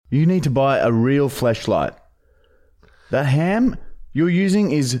You need to buy a real fleshlight. That ham you're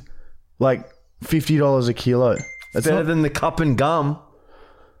using is like $50 a kilo. That's better than the cup and gum.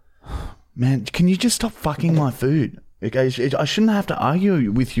 Man, can you just stop fucking my food? Okay, I shouldn't have to argue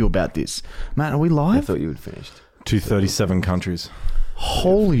with you about this. Matt, are we live? I thought you had finished. 237 countries.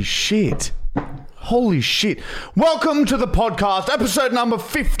 Holy shit. Holy shit. Welcome to the podcast, episode number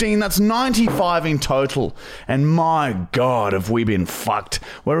 15. That's 95 in total. And my God, have we been fucked.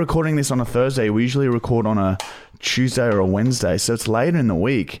 We're recording this on a Thursday. We usually record on a Tuesday or a Wednesday, so it's later in the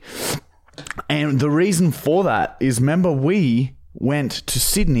week. And the reason for that is, remember, we went to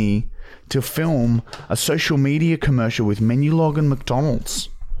Sydney to film a social media commercial with Menulog and McDonald's.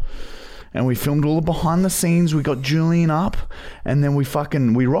 And we filmed all the behind the scenes. We got Julian up, and then we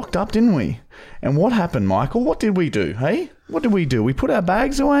rocked up, didn't we? And what happened, Michael? What did we do? Hey, what did we do? We put our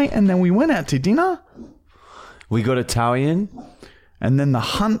bags away, and then we went out to dinner. We got Italian. And then the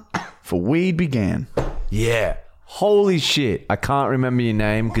hunt for weed began. Yeah. Holy shit. I can't remember your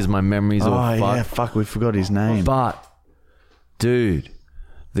name because my memory's all fucked. Oh, yeah, fuck, we forgot his name. But, dude,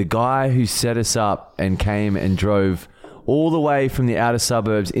 the guy who set us up and came and drove all the way from the outer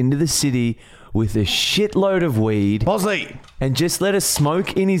suburbs into the city with a shitload of weed. Bosley! And just let us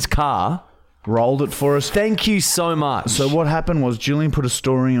smoke in his car. Rolled it for us. Thank you so much. So what happened was Julian put a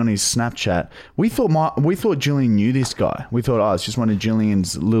story on his Snapchat. We thought Julian knew this guy. We thought, it's just one of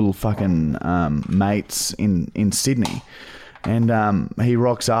Julian's little fucking mates in Sydney. And he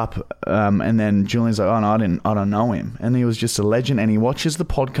rocks up, and then Julian's like, oh no, I don't know him. And he was just a legend, and he watches the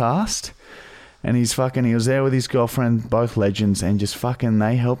podcast. And he was there with his girlfriend, both legends, and just fucking,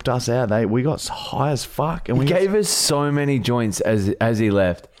 they helped us out. We got high as fuck. And he gave us so many joints as he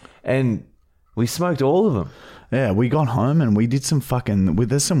left. And we smoked all of them. Yeah, we got home and we did some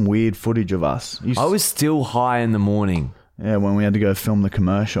there's some weird footage of us. I was still high in the morning. Yeah, when we had to go film the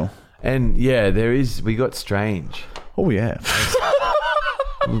commercial. And yeah, we got strange. Oh yeah.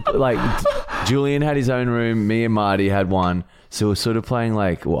 Like, Julian had his own room, me and Marty had one. So we're sort of playing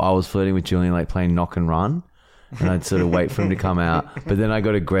I was flirting with Julian, like playing knock and run. And I'd sort of wait for him to come out. But then I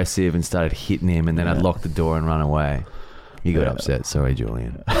got aggressive and started hitting him, and then I'd lock the door and run away. He got upset. Sorry,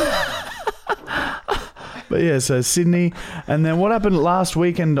 Julian. But yeah, so Sydney. And then what happened last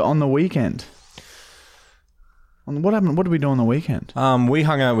weekend on the weekend? What happened? What did we do on the weekend? We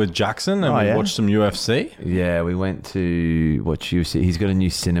hung out with Jackson and we watched some UFC. Yeah, we went to watch UFC. He's got a new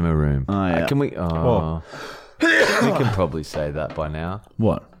cinema room. Oh, yeah. Can we... Oh... We can probably say that by now.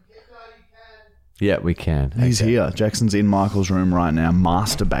 What? Yeah, we can. He's here. Jackson's in Michael's room right now,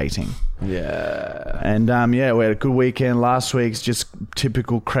 masturbating. Yeah. And we had a good weekend. Last week's just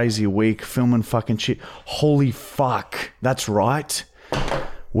typical crazy week, filming fucking shit. Holy fuck. That's right.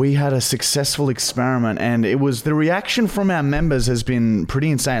 We had a successful experiment, and it was the reaction from our members has been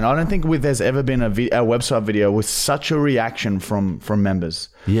pretty insane. I don't think there's ever been a website video with such a reaction from members.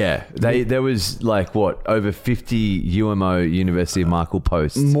 Yeah, there was over 50 UMO University of Michael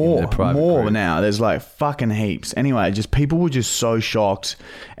posts. More now. There's fucking heaps. Anyway, just people were just so shocked,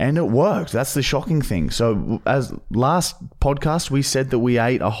 and it worked. That's the shocking thing. So as last podcast, we said that we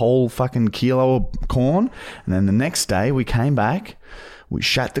ate a whole fucking kilo of corn, and then the next day we came back. We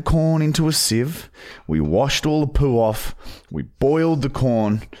shat the corn into a sieve. We washed all the poo off. We boiled the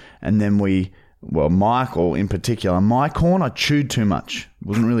corn. And then Michael in particular, my corn, I chewed too much. It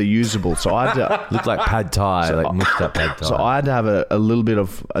wasn't really usable. So I had to... Looked like pad thai, mushed up pad thai. So I had to have a little bit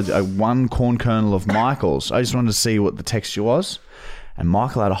of one corn kernel of Michael's. I just wanted to see what the texture was. And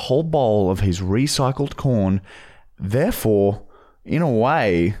Michael had a whole bowl of his recycled corn. Therefore, in a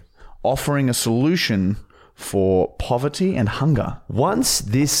way, offering a solution for poverty and hunger. Once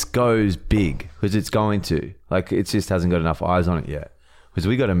this goes big, because it's going to, it just hasn't got enough eyes on it yet. Because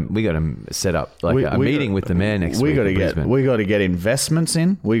we got to set up a meeting with the mayor next week. We got to get investments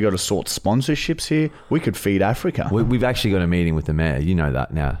in. We got to sort sponsorships here. We could feed Africa. We've actually got a meeting with the mayor. You know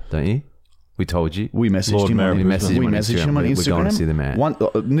that now, don't you? We told you. We messaged him on Instagram. We're going to see the mayor.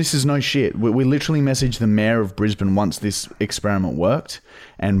 This is no shit. We literally messaged the mayor of Brisbane once this experiment worked,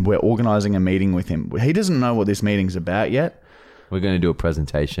 and we're organising a meeting with him. He doesn't know what this meeting's about yet. We're going to do a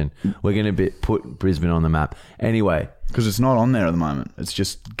presentation. We're going to put Brisbane on the map. Anyway. Because it's not on there at the moment. It's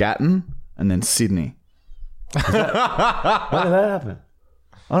just Gatton and then Sydney. When did that happen?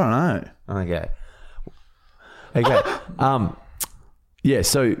 I don't know. Okay. Yeah,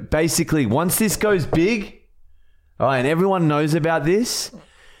 so basically, once this goes big, and everyone knows about this,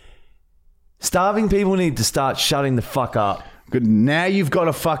 starving people need to start shutting the fuck up. Good. Now you've got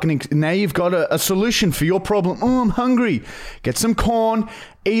a solution for your problem. Oh, I'm hungry. Get some corn,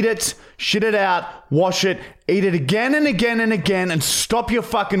 eat it, shit it out, wash it, eat it again and again and again, and stop your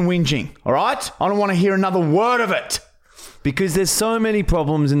fucking whinging. All right? I don't want to hear another word of it. Because there's so many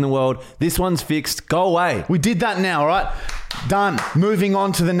problems in the world. This one's fixed. Go away. We did that now, all right? Done. Moving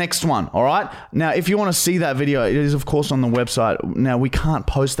on to the next one, all right? Now, if you want to see that video, it is, of course, on the website. Now, we can't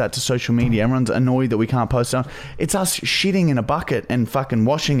post that to social media. Everyone's annoyed that we can't post it. It's us shitting in a bucket and fucking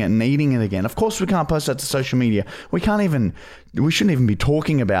washing it and eating it again. Of course, we can't post that to social media. We shouldn't even be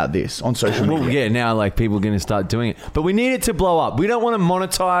talking about this on social media. Well, yeah, now like people are going to start doing it. But we need it to blow up. We don't want to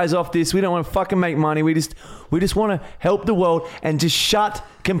monetize off this. We don't want to fucking make money. We just want to help the world and just shut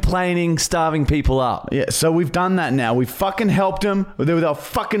complaining, starving people up. Yeah, so we've done that now. We fucking helped them. They were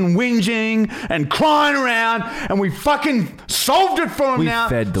fucking whinging and crying around, and we fucking solved it for them We now.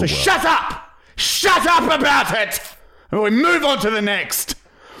 fed the so world. shut up! Shut up about it! And we move on to the next.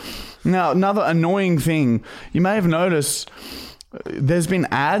 Now, another annoying thing, you may have noticed there's been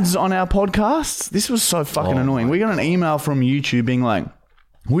ads on our podcasts. This was so fucking annoying. We got an email from YouTube being like,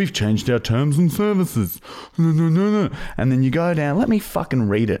 we've changed our terms and services. No. And then you go down. Let me fucking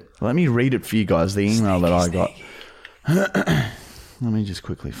read it. Let me read it for you guys, the email that I got. Let me just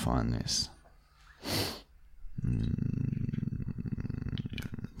quickly find this.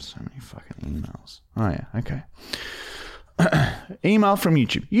 So many fucking emails. Oh, yeah. Okay. Email from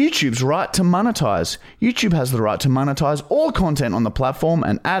YouTube. YouTube's right to monetize. YouTube has the right to monetize all content on the platform,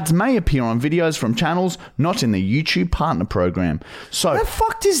 and ads may appear on videos from channels not in the YouTube Partner Program. So How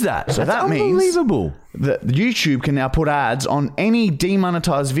fucked is that? So That's that means unbelievable. that YouTube can now put ads on any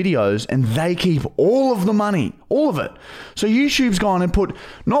demonetized videos, and they keep all of the money, all of it. So YouTube's gone and put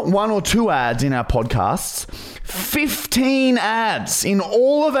not 1 or 2 ads in our podcasts, 15 ads in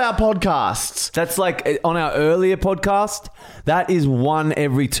all of our podcasts. That's like on our earlier podcast, that is 1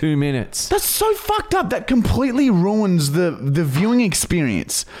 every 2 minutes. That's so fucked up. That completely ruins the viewing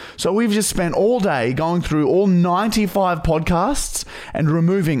experience. So we've just spent all day going through all 95 podcasts and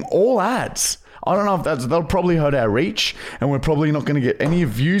removing all ads. I don't know if that'll probably hurt our reach, and we're probably not going to get any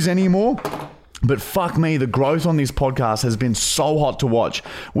views anymore. But fuck me, the growth on this podcast has been so hot to watch.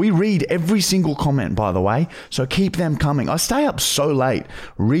 We read every single comment, by the way, so keep them coming. I stay up so late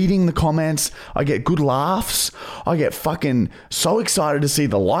reading the comments. I get good laughs. I get fucking so excited to see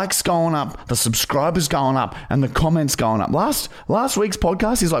the likes going up, the subscribers going up, and the comments going up. Last week's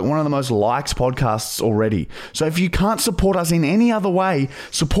podcast is like one of the most liked podcasts already. So if you can't support us in any other way,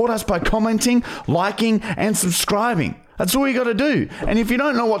 support us by commenting, liking, and subscribing. That's all you got to do. And if you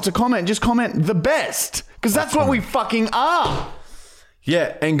don't know what to comment, just comment the best. Because that's what we fucking are.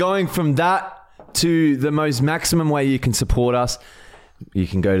 Yeah, and going from that to the most maximum way you can support us, you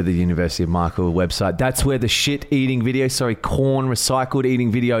can go to the University of Markle website. That's where the corn recycled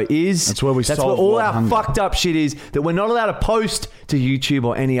eating video is. That's where That's where solve all world our hunger. fucked up shit is that we're not allowed to post to YouTube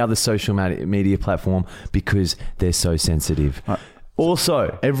or any other social media platform because they're so sensitive.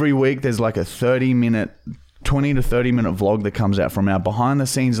 Also, Every week there's like a 20 to 30 minute vlog that comes out from our behind the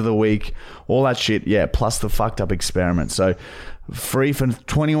scenes of the week, all that shit, yeah, plus the fucked up experiment. So free for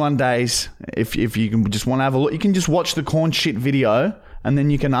 21 days. If you can just want to have a look, you can just watch the corn shit video and then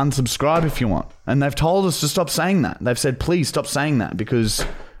you can unsubscribe if you want. And they've told us to stop saying that. They've said, please stop saying that because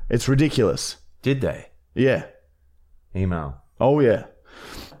it's ridiculous. did they? Yeah. Email. Oh, yeah.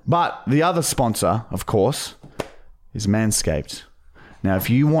 But the other sponsor, of course, is Manscaped. Now, if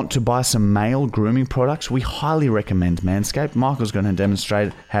you want to buy some male grooming products, we highly recommend Manscaped. Michael's going to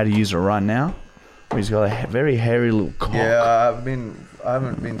demonstrate how to use it right now. He's got a very hairy little cock. Yeah, I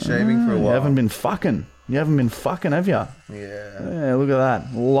haven't been shaving for a while. You haven't been fucking. You haven't been fucking, have you? Yeah, look at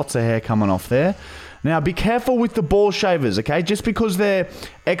that. Lots of hair coming off there. Now, be careful with the ball shavers, okay? Just because they're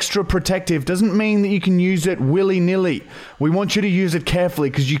extra protective doesn't mean that you can use it willy-nilly. We want you to use it carefully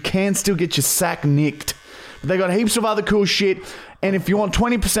because you can still get your sack nicked. But they got heaps of other cool shit. And if you want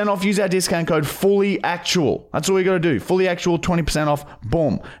 20% off, use our discount code FULLYACTUAL. That's all you got to do. FULLYACTUAL, 20% off.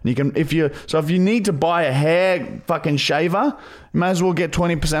 Boom. And you can, if you need to buy a hair fucking shaver, you may as well get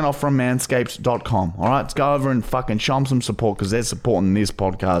 20% off from manscaped.com. All right, let's go over and fucking show them some support because they're supporting this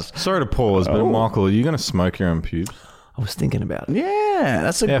podcast. Sorry to pause, but Michael, are you going to smoke your own pubes? I was thinking about it. Yeah,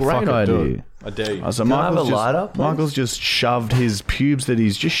 that's a great fuck it, do idea. it. I dare you. So Can I have a Michael's lighter, please? Michael's just shoved his pubes that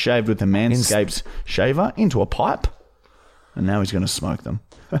he's just shaved with a Manscaped shaver into a pipe. And now he's going to smoke them.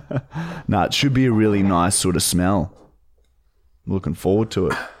 No, it should be a really nice sort of smell. Looking forward to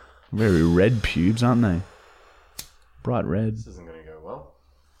it. Very red pubes, aren't they? Bright red. This isn't going to go well.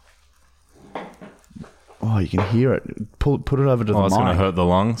 Oh, you can hear it. Put it over to the Oh, it's mic. going to hurt the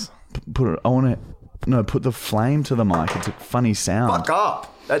lungs. Put it. I want to put the flame to the mic. It's a funny sound. Fuck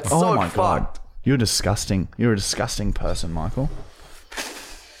up. That's Oh so my God. fucked. You're disgusting. You're a disgusting person, Michael.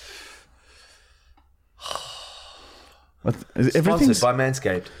 Everything's Sponsored by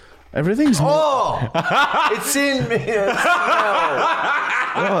Manscaped. everything's Oh, it's in me. It smells.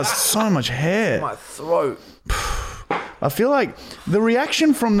 oh, it's so much hair. My throat. I feel like the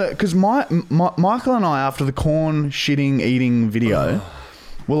reaction from because Michael and I after the corn shitting eating video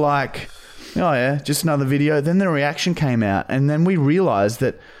were like, oh yeah, just another video. Then the reaction came out, and then we realized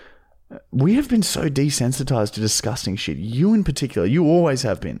that we have been so desensitized to disgusting shit. You in particular, you always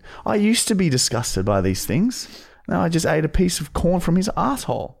have been. I used to be disgusted by these things. Now I just ate a piece of corn from his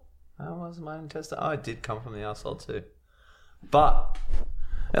asshole. That wasn't my intestine. Oh, it did come from the asshole too. But,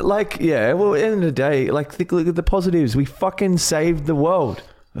 like, yeah, well, at the end of the day, like, look at the positives. We fucking saved the world.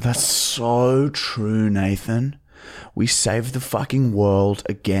 That's so true, Nathan. We saved the fucking world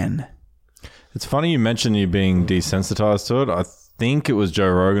again. It's funny you mentioned you being desensitized to it. I think it was Joe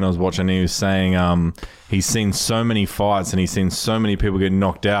Rogan I was watching. He was saying he's seen so many fights and he's seen so many people get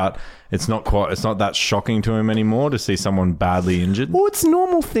knocked out. It's not that shocking to him anymore to see someone badly injured. Well, it's a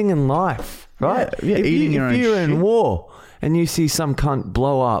normal thing in life, right? Yeah, eating your own if you're shit. in war and you see some cunt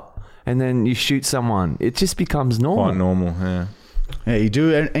blow up and then you shoot someone, it just becomes normal. Quite normal, yeah. Yeah, you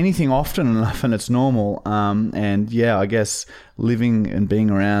do anything often enough and it's normal. And yeah, I guess living and being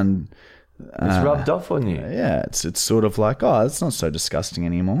around... It's rubbed off on you. Yeah, it's sort of like, oh, it's not so disgusting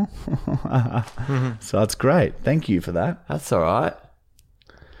anymore. So it's great. Thank you for that. That's all right.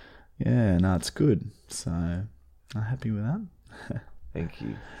 Yeah, no, it's good. So I'm happy with that. Thank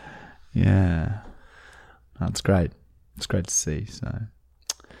you. Yeah. No, it's great. It's great to see. So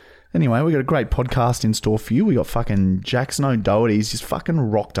anyway, we got a great podcast in store for you. We got fucking Jackson O'Doherty. He's just fucking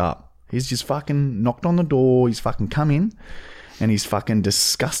rocked up. He's just fucking knocked on the door. He's fucking come in and he's fucking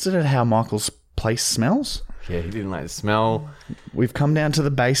disgusted at how Michael's place smells. Yeah, he didn't like the smell. We've come down to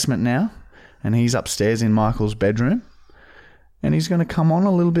the basement now and he's upstairs in Michael's bedroom. And he's going to come on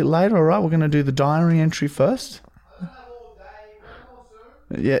a little bit later. All right, we're going to do the diary entry first.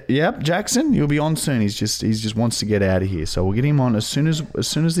 Yeah, yep, Jackson, you'll be on soon. He's just wants to get out of here, so we'll get him on as soon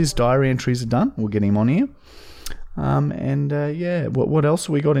as these diary entries are done. We'll get him on here. Yeah, what else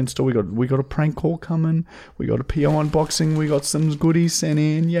have we got in store? We got a prank call coming. We got a PO unboxing. We got some goodies sent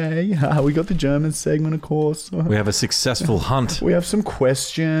in. Yeah. We got the German segment, of course. We have a successful hunt. We have some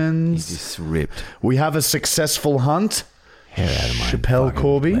questions. He's just ripped. We have a successful hunt. Hair out of my Chappelle fucking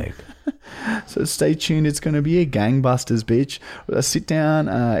Corby. leg. So stay tuned. It's going to be a gangbusters, bitch. Sit down.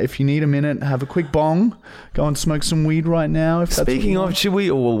 If you need a minute, have a quick bong. Go and smoke some weed right now. If that's Speaking what you of, should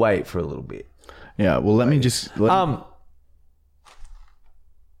we or we'll wait for a little bit? yeah. Well, let me just. Pardon?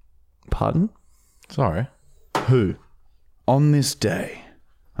 Sorry. Who? On this day.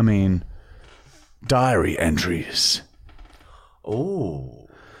 I mean, diary entries. Oh.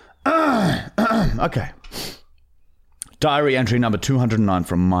 Okay. Diary entry number 209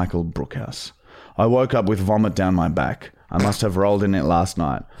 from Michael Brookhouse. I woke up with vomit down my back. I must have rolled in it last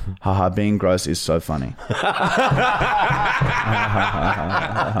night. Haha, being gross is so funny.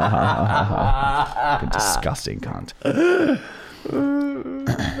 Disgusting cunt.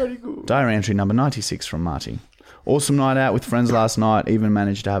 Diary entry number 96 from Marty. Awesome night out with friends last night. Even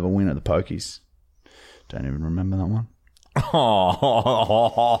managed to have a win at the pokies. Don't even remember that one.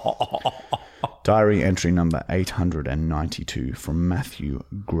 Diary entry number 892 from Matthew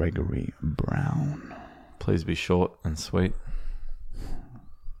Gregory Brown. Please be short and sweet.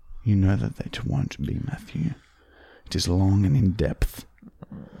 You know that it won't be, Matthew. It is long and in depth.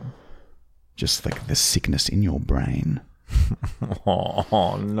 Just like the sickness in your brain.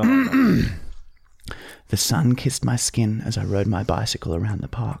 Oh, no. The sun kissed my skin as I rode my bicycle around the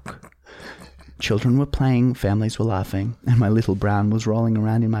park. Children were playing, families were laughing, and my little brown was rolling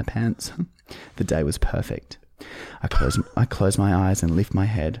around in my pants. The day was perfect. I close my eyes and lift my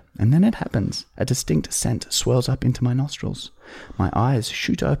head, and then it happens. A distinct scent swirls up into my nostrils. My eyes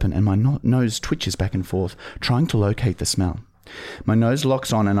shoot open and my nose twitches back and forth, trying to locate the smell. My nose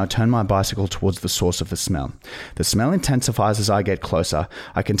locks on and I turn my bicycle towards the source of the smell. The smell intensifies as I get closer.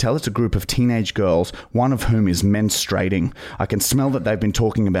 I can tell it's a group of teenage girls, one of whom is menstruating. I can smell that they've been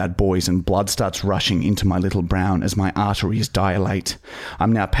talking about boys and blood starts rushing into my little brown as my arteries dilate.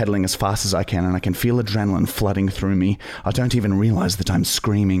 I'm now pedaling as fast as I can and I can feel adrenaline flooding through me. I don't even realize that I'm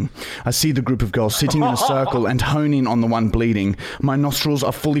screaming. I see the group of girls sitting in a circle and hone in on the one bleeding. My nostrils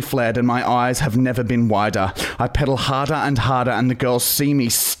are fully flared and my eyes have never been wider. I pedal harder and harder harder and the girls see me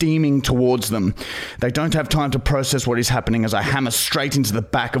steaming towards them. They don't have time to process what is happening as I hammer straight into the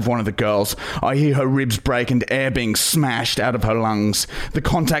back of one of the girls. I hear her ribs break and air being smashed out of her lungs. The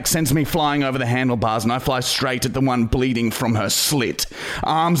contact sends me flying over the handlebars and I fly straight at the one bleeding from her slit.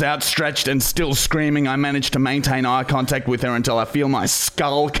 Arms outstretched and still screaming, I manage to maintain eye contact with her until I feel my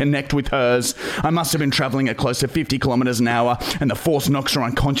skull connect with hers. I must have been travelling at close to 50 kilometres an hour and the force knocks her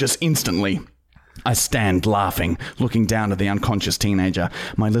unconscious instantly. I stand laughing, looking down at the unconscious teenager.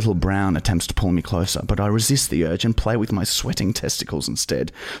 My little Brown attempts to pull me closer, but I resist the urge and play with my sweating testicles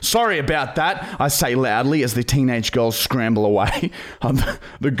instead. Sorry about that, I say loudly as the teenage girls scramble away.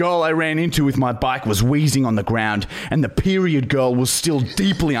 The girl I ran into with my bike was wheezing on the ground, and the period girl was still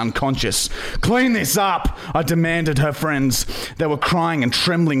deeply unconscious. Clean this up, I demanded her friends. They were crying and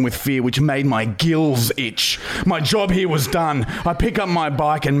trembling with fear, which made my gills itch. My job here was done. I pick up my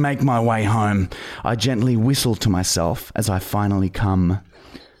bike and make my way home. I gently whistle to myself as I finally come.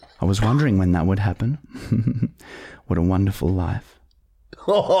 I was wondering when that would happen. What a wonderful life.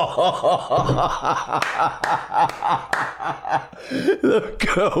 The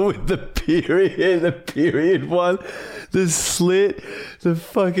girl with the period one, the slit, the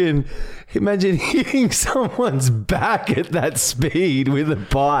fucking... Imagine hitting someone's back at that speed with a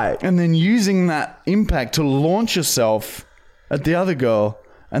bike. And then using that impact to launch yourself at the other girl.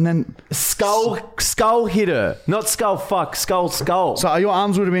 And then Skull hit her. Not skull fuck, skull. So your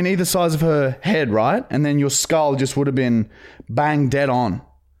arms would have been either size of her head, right? And then your skull just would have been bang dead on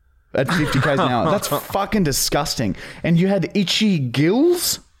at 50 k's an hour. That's fucking disgusting. And you had itchy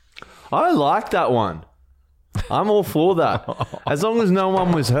gills? I like that one. I'm all for that. As long as no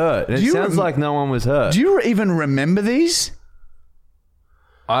one was hurt. And it sounds like no one was hurt. Do you even remember these?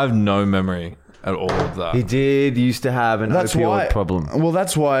 I have no memory at all of that. He used to have an opioid problem. Well,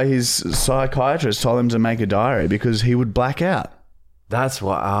 that's why his psychiatrist told him to make a diary, because he would black out. That's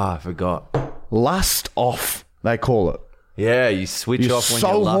why. I forgot. Lust off, they call it. Yeah, you switch You're off when so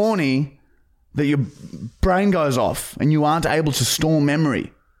you're lust. horny that your brain goes off and you aren't able to store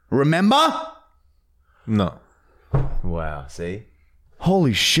memory. Remember? No. Wow, see?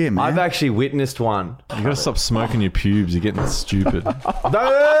 Holy shit, man. I've actually witnessed one. You gotta stop smoking your pubes. You're getting stupid. Pube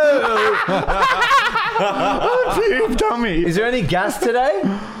dummy. Is there any gas today?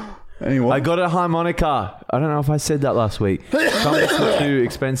 Anyway. I got a harmonica. I don't know if I said that last week. Trumpets were too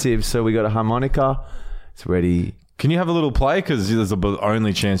expensive, so we got a harmonica. It's ready. Can you have a little play? Because there's the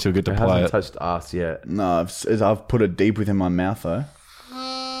only chance you'll get to It play hasn't it. touched us yet. No, I've put it deep within my mouth, though.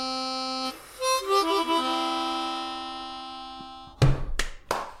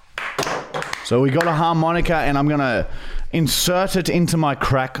 So we got a harmonica, and I'm going to insert it into my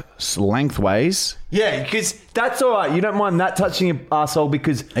crack lengthways. Yeah, because that's all right. You don't mind that touching your arsehole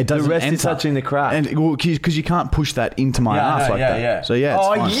because It doesn't the rest is enter. touching the crack. And because you can't push that into my ass like that. So yeah, it's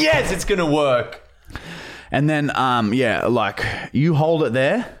oh, fine. yes, it's going to work. And then, like you hold it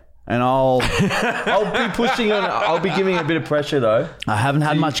there, and I'll I'll be pushing on. I'll be giving it a bit of pressure, though. I haven't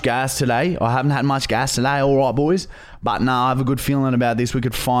had much gas today. All right, boys. But no, I have a good feeling about this. We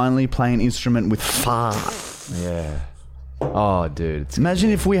could finally play an instrument with fart. Yeah. Oh, dude. It's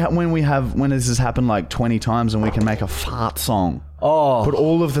Imagine if when this has happened like 20 times and we can make a fart song. Oh. Put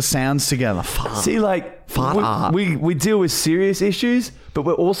all of the sounds together. Fart. See, like, Fart art. we deal with serious issues, but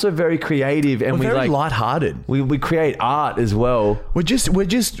we're also very creative, and We're we very like lighthearted. we create art as well. We're just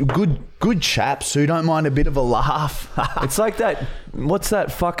good chaps who don't mind a bit of a laugh. It's like that. What's that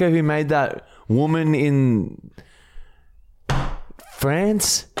fucker who made that woman in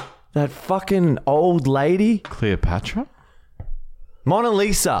France? That fucking old lady, Cleopatra? Mona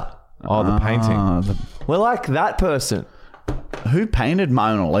Lisa. Oh, the painting. We're like that person. Who painted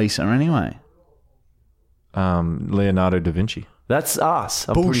Mona Lisa anyway? Leonardo da Vinci. That's us.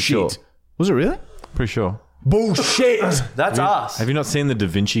 I'm Bullshit. pretty sure. Was it really? Pretty sure. Bullshit. That's us. Have you not seen the Da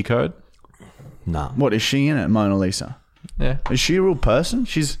Vinci Code? No. What is she in it, Mona Lisa? Yeah. Is she a real person?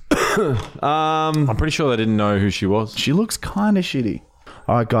 I'm pretty sure they didn't know who she was. She looks kind of shitty.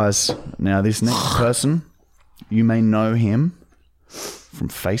 All right, guys. Now, this next person, you may know him from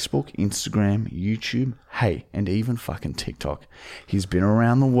Facebook, Instagram, YouTube, hey, and even fucking TikTok. He's been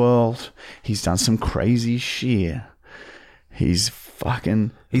around the world. He's done some crazy shit. He's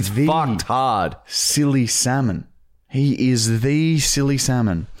fucking... He's fucked hard. Silly Salmon. He is the Silly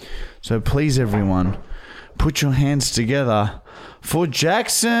Salmon. So please, everyone, put your hands together for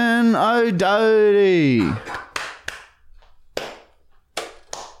Jackson O'Doherty.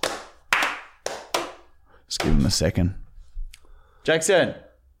 Let's give him a second. Jackson.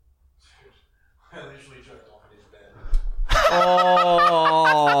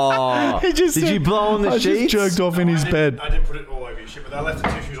 Oh. He just Did you blow on the I sheets? just jerked off in his bed. I didn't put it all over your shit, but I left the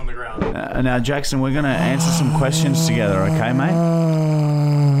tissues on the ground. Now, Jackson, we're going to answer some questions together, okay, mate?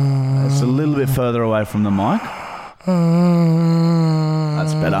 It's a little bit further away from the mic.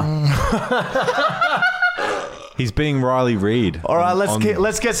 That's better. He's being Riley Reid. All right,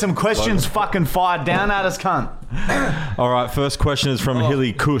 let's get some questions fucking fired down at us, cunt. All right, first question is from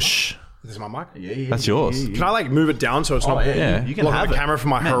Hilly Kush. This is my mic. That's yours. Can I like move it down so it's not yeah. You can blocking have the it. camera from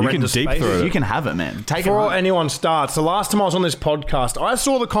my Man, you can horrendous deep face? throat it. You can have it, man. Take it. Before home. anyone starts, the last time I was on this podcast, I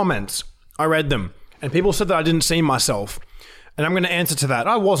saw the comments. I read them. And people said that I didn't see myself. And I'm going to answer to that.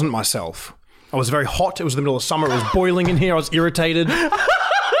 I wasn't myself. I was very hot. It was the middle of summer. It was boiling in here. I was irritated.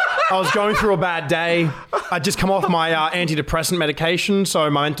 I was going through a bad day. I'd just come off my antidepressant medication, so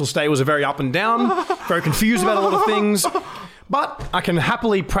my mental state was very up and down, very confused about a lot of things. But I can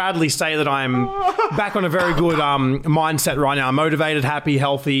happily, proudly say that I'm back on a very good mindset right now. I'm motivated, happy,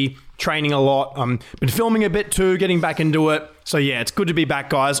 healthy, training a lot. Been filming a bit too, getting back into it. So yeah, it's good to be back,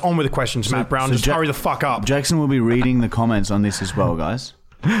 guys. On with the questions, Matt Brown. Just hurry the fuck up. Jackson will be reading the comments on this as well, guys.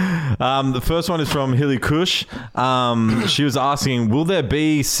 The first one is from Hilly Kush. She was asking, will there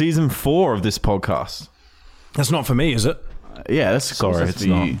be season 4 of this podcast? That's not for me, is it? Yeah, that's Sorry, that's it's for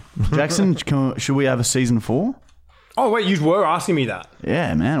not. you. Jackson, should we have a season 4? Oh, wait, you were asking me that.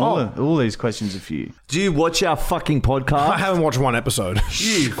 Yeah, man. All these questions are for you. Do you watch our fucking podcast? I haven't watched one episode.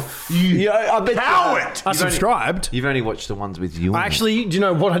 I bet Coward! I subscribed. You've only watched the ones with you. Actually, do you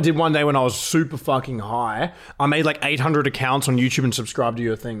know what I did one day when I was super fucking high? I made like 800 accounts on YouTube and subscribed to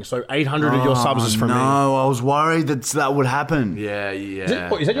your thing. So 800 of your subs is from me. No, I was worried that would happen. Yeah. Is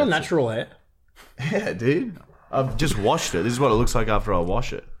that your natural hair? Yeah, dude. I've just washed it. This is what it looks like after I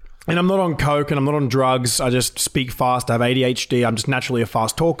wash it. And I'm not on coke and I'm not on drugs. I just speak fast. I have ADHD. I'm just naturally a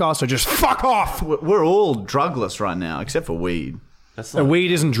fast talker. So just fuck off. We're all drugless right now, except for weed. The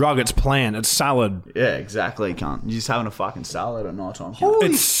weed isn't drug. It's plant. It's salad. Yeah, exactly, cunt. You're just having a fucking salad at night time.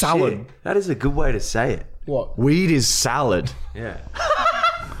 It's salad. That is a good way to say it. What? Weed is salad. Yeah.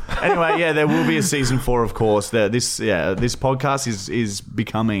 Anyway, yeah, there will be a season 4, of course. This podcast is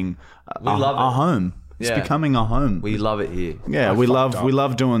becoming love a it. home. It's Yeah. becoming a home. We love it here. Yeah, we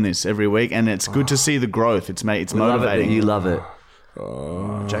love doing this every week, and it's good to see the growth. It's We love it that motivating. you love it.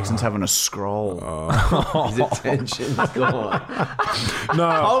 Jackson's having a scroll. His attention's gone. No.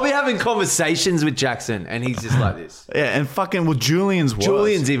 I'll be having conversations with Jackson, and he's just like this. Yeah, and fucking Julian's worse.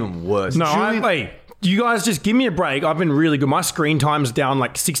 Julian's even worse. No, Julian- hey, you guys just give me a break. I've been really good. My screen time's down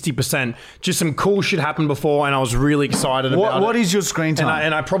like 60%. Just some cool shit happened before, and I was really excited about it. What is your screen time?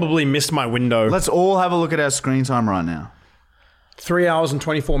 And I probably missed my window. Let's all have a look at our screen time right now. 3 hours and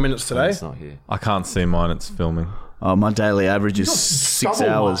 24 minutes today. It's not here. I can't see mine. It's filming. Oh, my daily average is 6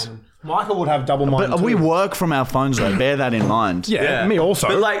 Double hours. mine. Michael would have double mine. But too. we work from our phones, though. Bear that in mind. Yeah, me also.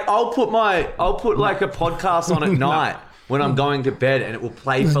 But like, I'll put like a podcast on at night when I'm going to bed, and it will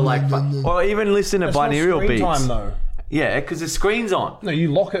play for like, or even listen to It's not binaural screen beats. time though. Yeah, because the screen's on, No,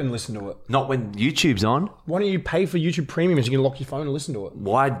 you lock it and listen to it. not when YouTube's on. Why don't you pay for YouTube Premium so you can lock your phone and listen to it?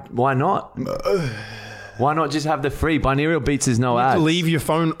 Why not? Why not just have the free binaural beats? Is no ads. Leave your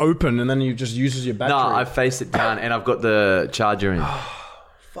phone open and then you just uses your battery. No, I faced it down, and I've got the charger in.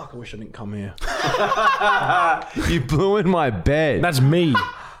 Fuck, I wish I didn't come here. You blew in my bed. That's me.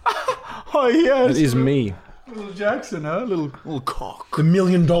 Oh, yes. That is me. Little Jackson, huh? Little cock. The $1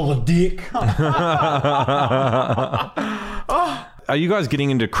 million dick. Are you guys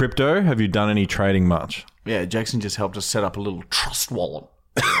getting into crypto? Have you done any trading much? Yeah, Jackson just helped us set up a little trust wallet.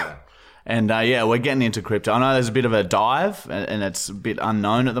 And yeah, we're getting into crypto. I know there's a bit of a dive and it's a bit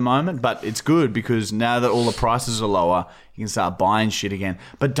unknown at the moment, but it's good because now that all the prices are lower, you can start buying shit again.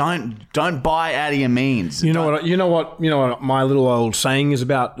 But don't buy out of your means. You know what my little old saying is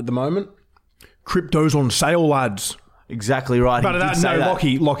about at the moment? Crypto's on sale, lads. Exactly right. But He did say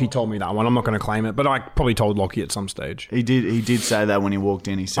that. Lockie told me that one. I'm not going to claim it, but I probably told Lockie at some stage. He did say that when he walked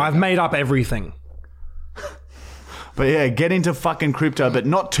in. He said, I've made up everything. but yeah, get into fucking crypto, but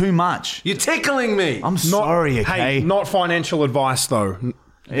not too much. You're tickling me. I'm sorry, okay? Hey, not financial advice though.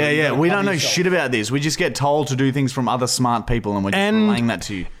 Yeah, we don't know yourself. shit about this. We just get told to do things from other smart people, and we're just relaying that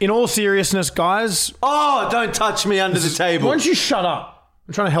to you. In all seriousness, guys, Oh, don't touch me under the table. why don't you shut up?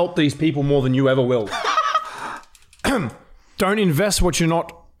 I'm trying to help these people more than you ever will. Don't invest what you're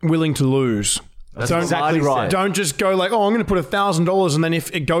not willing to lose. Don't, exactly right. Don't just go like, oh, I'm going to put $1,000 and then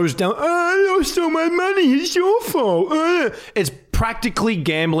if it goes down, oh, I stole my money. It's your fault. It's practically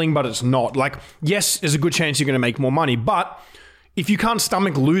gambling, but it's not. Like, yes, there's a good chance you're going to make more money, but if you can't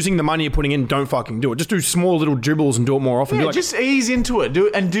stomach losing the money you're putting in, don't fucking do it. Just do small little dribbles and do it more often. Yeah, Be like, just ease into it.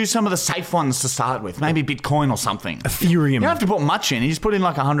 Do some of the safe ones to start with. Maybe Bitcoin or something. You Ethereum. don't have to put much in. You just put in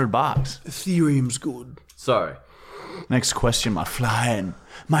like $100. Ethereum's good. Sorry. Next question, my flying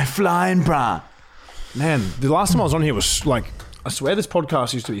brah. Man, the last time I was on here was like, I swear this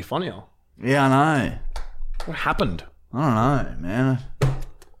podcast used to be funnier. Yeah, I know. What happened? I don't know, man.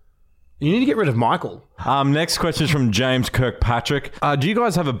 You need to get rid of Michael. Next question is from James Kirkpatrick. Do you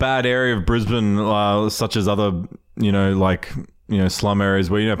guys have a bad area of Brisbane, such as other, slum areas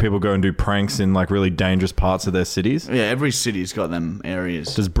where, people go and do pranks in like really dangerous parts of their cities? Yeah, every city's got them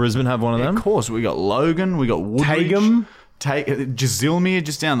areas. Does Brisbane have one of them? Of course, we got Logan, we got Woodbridge, Tagum, Jazilmere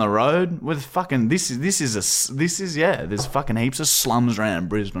just down the road. With fucking there's fucking heaps of slums around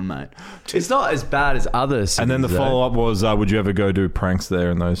Brisbane, mate. It's not as bad as other cities. And then the though. follow-up was, would you ever go do pranks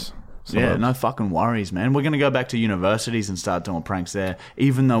there in those Yeah, suburbs? no fucking worries, man. We're going to go back to universities and start doing pranks there,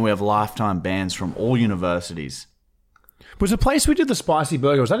 even though we have lifetime bans from all universities. was the place we did the spicy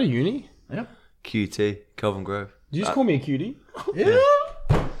burger, was that a uni? Yep. QT, Kelvin Grove. Did you just call me a cutie?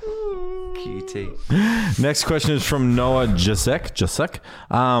 QT. Next question is from Noah Jasek.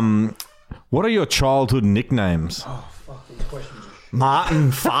 What are your childhood nicknames?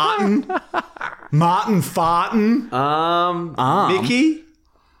 Martin Fartin. Martin Fartin. Mickey?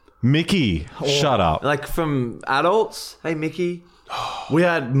 Mickey. Shut up. Like from adults? Hey, Mickey. We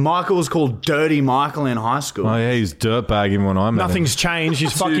had Michael was called Dirty Michael in high school. Oh, yeah, he's dirtbag even when I met him. Nothing's changed.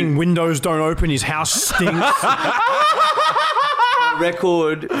 His fucking windows don't open. His house stinks.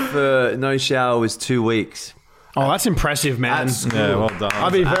 Record for no shower was 2 weeks. Oh, that's impressive, man. Yeah, well done.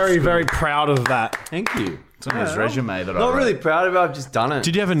 I'd be very, very proud of that. Thank you. It's on his resume that I Not wrote. really proud of it. I've just done it.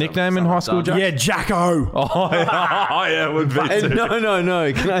 Did you have a nickname in high school, Jack? Yeah, Jacko. Oh, yeah, it would be Hey, too.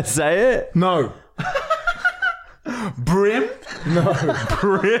 no. Can I say it? No. Brim?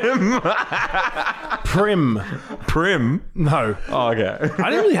 Prim. No. Oh, okay. I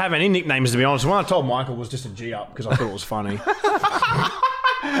didn't really have any nicknames, to be honest. The one I told Michael was just a G up because I thought it was funny.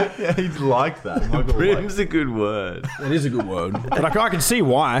 Yeah, he'd like that. Prim's a good word. It is a good word. But I can see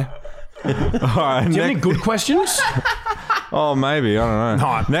why. All right. Do you have any good questions? Oh, maybe. I don't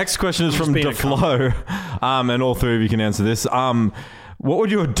know. No. Next question is from being a DeFlo. And all three of you can answer this. What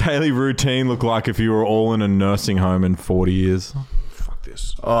would your daily routine look like if you were all in a nursing home in 40 years? Fuck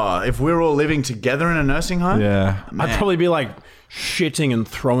this. Oh, if we were all living together in a nursing home? Yeah. I'd probably be like shitting and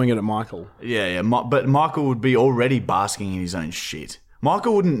throwing it at Michael. Yeah. But Michael would be already basking in his own shit.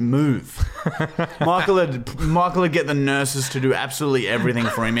 Michael wouldn't move. Michael would get the nurses to do absolutely everything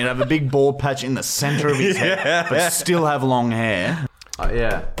for him. He'd have a big bald patch in the center of his head, but still have long hair.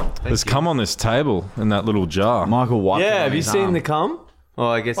 Yeah. There's cum on this table in that little jar. Michael wiped it Yeah, on have you his seen arm. the cum? Oh,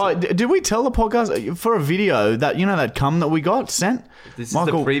 I guess Did we tell the podcast for a video that that cum that we got sent? this is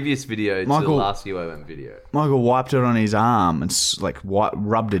the previous video to the last UOM video. Michael wiped it on his arm and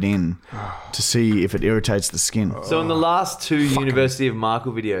rubbed it in to see if it irritates the skin. So in the last two University of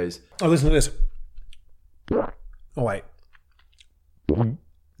Michael videos, Oh, listen to this. Oh, wait.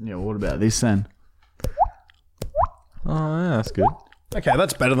 Yeah, what about this then? Oh, yeah, that's good. Okay,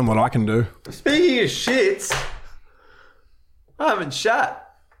 that's better than what I can do. speaking of shits, I haven't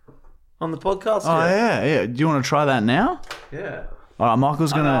shat on the podcast Oh yet. yeah. Do you want to try that now? Yeah. All right,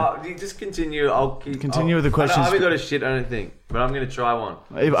 Michael's gonna. You just continue. I'll Continue with the questions. I haven't got a shit, I don't think, but I'm going to try one.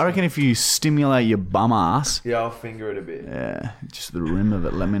 I reckon if you stimulate your bum ass, Yeah, I'll finger it a bit. yeah, just the rim of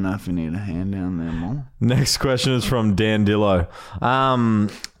it. Let me know if you need a hand down there, Mom. Next question is from Dan Dillo.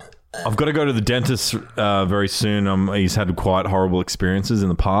 I've got to go to the dentist very soon. He's had quite horrible experiences in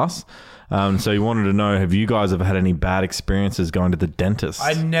the past. So he wanted to know, have you guys ever had any bad experiences going to the dentist?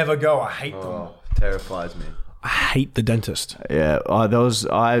 I never go. I hate them. Oh, terrifies me. I hate the dentist. Yeah,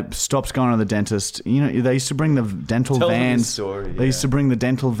 I stopped going to the dentist. They used to bring the dental Tell them the vans. story, They used to bring the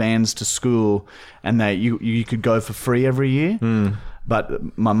dental vans to school, and you could go for free every year.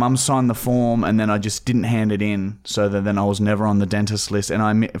 But my mum signed the form, and then I just didn't hand it in, so that then I was never on the dentist list.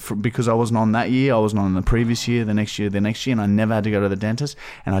 And because I wasn't on that year, I wasn't on the previous year, the next year, and I never had to go to the dentist.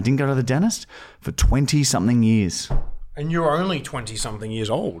 And I didn't go to the dentist for 20-something years. And you're only 20-something years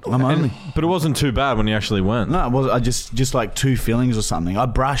old. I'm only. But it wasn't too bad when you actually went. No, it was I just like 2 fillings or something. I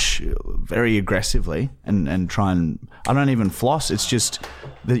brush very aggressively and try and I don't even floss. It's just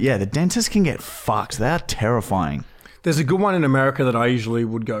the dentist can get fucked. They are terrifying. There's a good one in America that I usually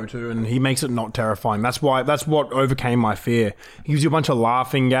would go to, and he makes it not terrifying. That's what overcame my fear. He gives you a bunch of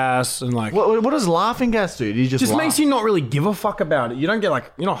laughing gas and like. What does laughing gas do? Do you just laugh? Makes you not really give a fuck about it. You don't get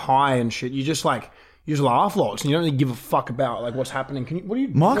you're not high and shit. You just you just laugh lots, and you don't really give a fuck about what's happening. What are you?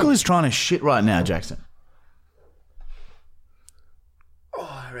 Michael is trying to shit right now, Jackson.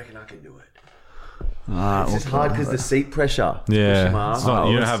 I reckon I can do it. Alright, It's just hard because the seat pressure. Yeah, Push 'em up. it's not,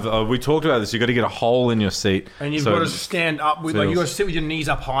 you don't have. We talked about this. You got to get a hole in your seat, And you've so got to stand up with, like, you got to sit with your knees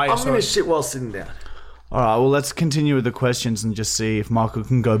up high. I'm so going to shit while sitting down. All right, well, let's continue with the questions and just see if Michael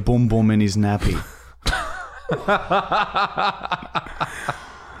can go boom boom in his nappy.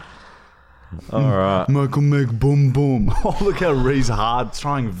 All right. Michael make boom boom. Oh, look how Ree's hard,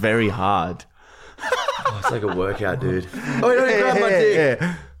 trying very hard. It's like a workout, dude. Oh, don't grab my dick.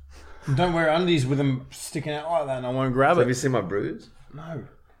 Yeah. don't wear undies with them sticking out like that, and I won't grab Have you it. seen my bruise? No.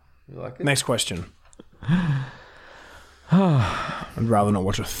 You like it? Next question. I'd rather not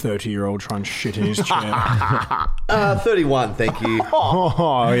watch a 30-year-old try and shit in his chair. 31, thank you.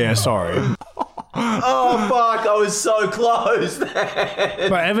 Oh, yeah, sorry. Oh, fuck. I was so close.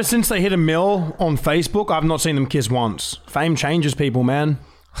 But ever since they hit 1 mil on Facebook, I've not seen them kiss once. Fame changes people, man.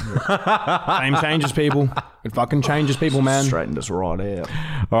 Fame changes people. It fucking changes people, man. Straightened us right out.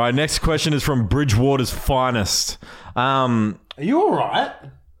 All right. Next question is from Bridgewater's finest. Are you all right?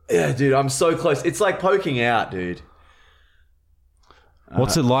 Yeah, dude, I'm so close. It's like poking out, dude.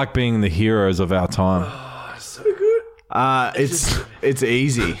 What's it like being the heroes of our time? So good. It's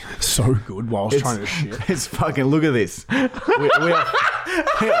easy. So good while I was trying to shit. It's fucking, look at this. We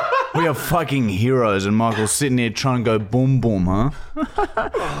are fucking heroes, and Michael's sitting here trying to go boom boom, huh? No,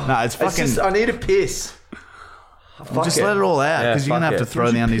 it's It's fucking. just, I need a piss. Fuck Just let it all out, Yeah, because you're going to fuck have to it.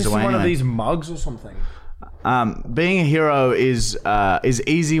 throw the undies Piss in away one of anyway. these mugs or something. Being a hero is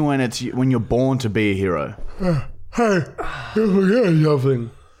easy when you're born to be a hero. Hey, you're forgetting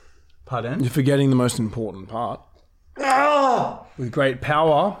something. Pardon? You're forgetting the most important part. With great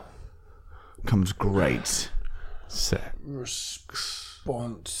power, Comes great. Set.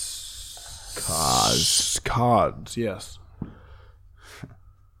 response. Cars. Cards, yes.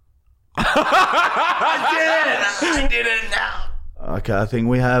 I did it now. Okay, I think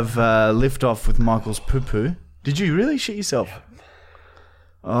we have liftoff with Michael's poo-poo. Did you really shit yourself?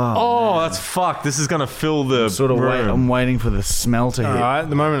 Oh, that's fucked. This is going to fill the Sort of room. I'm waiting for the smell to hit. All right,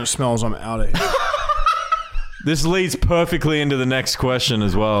 the moment it smells, I'm out of here. This leads perfectly into the next question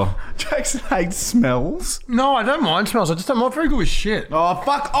as well. Jackson hates smells. No, I don't mind smells. I'm not very good with shit. Oh,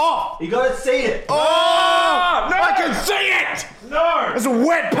 fuck off! You gotta see it. Oh! No! I can see it! No! There's a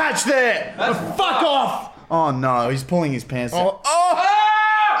wet patch there! Fuck off! Oh no, he's pulling his pants down.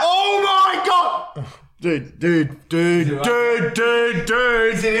 Oh my god! Dude.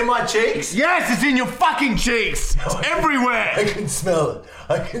 Is it in my cheeks? Yes, it's in your fucking cheeks! It's everywhere! I can smell it.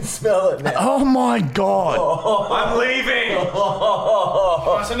 I can smell it now. Oh my god! I'm leaving.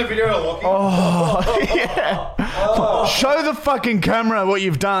 I send a video to Lockie. Yeah. Show the fucking camera what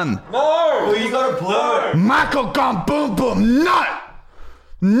you've done. Well, you gotta blur. Michael gone boom boom. No!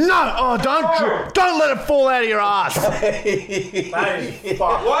 No! Oh, don't let it fall out of your ass. Why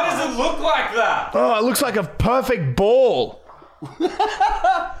does it look like that? Oh, it looks like a perfect ball.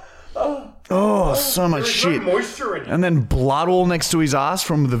 Oh, so much shit. Moisture in it. And then blood all next to his ass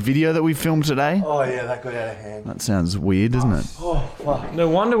from the video that we filmed today. Oh yeah, that got out of hand. That sounds weird, doesn't it? No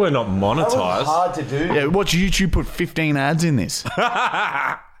wonder we're not monetized. Hard to do. Yeah, watch YouTube put 15 ads in this.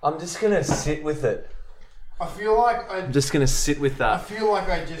 I'm just gonna sit with it. I feel like I Just gonna sit with that. feel like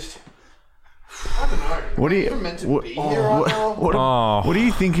I just. I don't know. What do you meant to what, be here right now. what do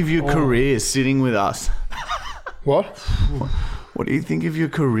you think of your career sitting with us? What? What do you think of your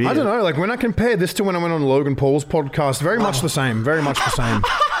career? I don't know. Like when I compare this to when I went on Logan Paul's podcast, very much the same. Very much the same.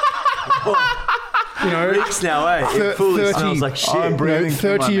 You know, Weeks now, eh? It fully smells like shit. I'm breathing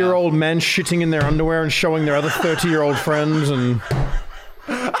through my 30-year-old men shitting in their underwear and showing their other 30-year-old friends, and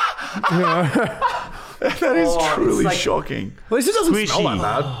you know, That is truly like- shocking. at least it doesn't Squishy. smell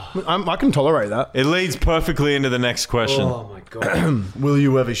that bad. I can tolerate that. It leads perfectly into the next question. Oh my god. Will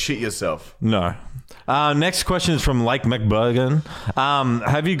you ever shit yourself? No. Next question is from Lake McBurgan.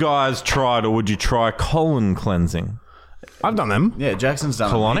 Have you guys tried or would you try colon cleansing? I've done them. Yeah, Jackson's done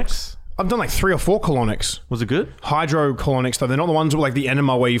it. Colonics? I've done like 3 or 4 colonics. Was it good? Hydrocolonics, though. They're not the ones with like the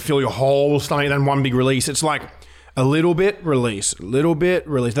enema where you feel your whole stomach and then one big release. It's like a little bit, release, a little bit,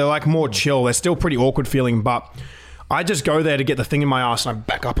 release. They're like more chill. They're still pretty awkward feeling, but I just go there to get the thing in my ass and I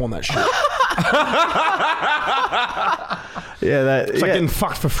back up on that shit. Yeah, It's like getting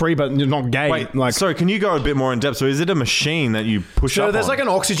fucked for free, but you're not gay. Wait, like, sorry, can you go a bit more in depth? So is it a machine that you push so up there's on? like an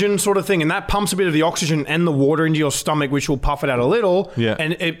oxygen sort of thing, and that pumps a bit of the oxygen and the water into your stomach, which will puff it out a little. Yeah.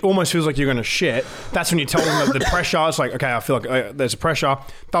 And it almost feels like you're going to shit. That's when you tell them that the pressure, it's like, okay, I feel like there's a pressure.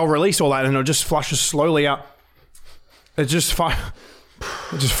 They'll release all that, and it just flushes slowly out. It just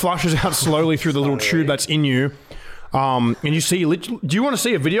flushes out slowly through the little tube that's in you. And you see, do you want to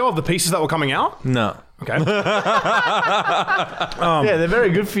see a video of the pieces that were coming out? No. Okay. Yeah, they're very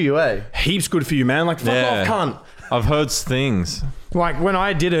good for you, eh? Heaps good for you, man. Like, fuck off, cunt. I've heard things. Like, when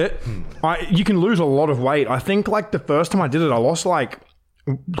I did it, you can lose a lot of weight. I think, like, the first time I did it, I lost, like,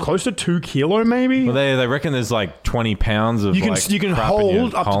 close to 2 kilo, maybe. Well, they reckon there's like 20 pounds of You can crap in your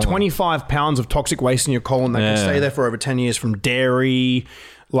hold up to colon. 25 pounds of toxic waste in your colon that can stay there for over 10 years from dairy,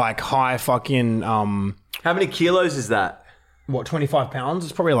 like high fucking, How many kilos is that? 25 pounds?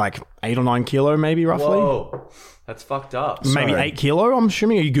 It's probably like 8 or 9 kilo, maybe, roughly. Whoa. That's fucked up. Maybe Sorry. 8 kilo, I'm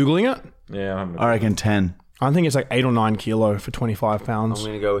assuming. Are you Googling it? Yeah. I reckon 10. I think it's like 8 or 9 kilo for 25 pounds. I'm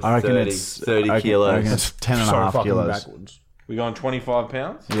going to go with I reckon 30, it's 30 I kilos. reckon it's 10 and a So half fucking kilos. backwards. We going 25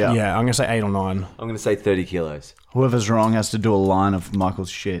 pounds? Yeah. Yeah, I'm going to say 8 or 9. I'm going to say 30 kilos. Whoever's wrong has to do a line of Michael's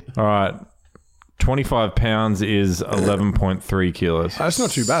shit. All right. 25 pounds is 11.3 kilos. That's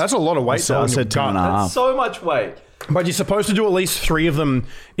not too bad. That's a lot of weight. So though I in your said 2 gut. and a half. So much weight. But you're supposed to do at least 3 of them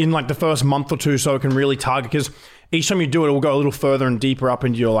in like the first month or 2 so it can really target, because each time you do it, it will go a little further and deeper up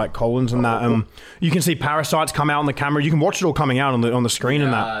into your like colons and that. You can see parasites come out on the camera. You can watch it all coming out on the screen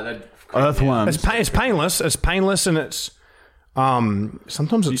and that. Earthworms. It's painless. It's painless and it's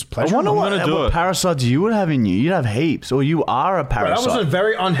sometimes it's I pleasurable. wonder I'm gonna do what it. parasites you would have in you. You'd have heaps, or you are a That parasite. was a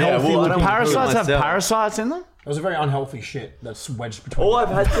very unhealthy. well, I looking don't- Parasites have myself. parasites in them? That was a very unhealthy shit that's wedged between. All I've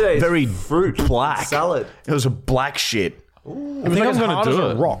had today is Very fruit black. salad. It was a black shit. I think I'm gonna do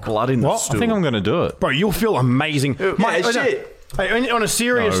it. Rock. Blood in the I stool. think I'm going to do it. Bro, you'll feel amazing. shit. Hey, on a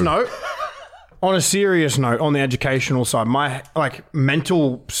serious note, on the educational side, my like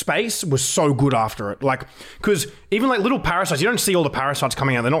mental space was so good after it. Like, because even like little parasites, you don't see all the parasites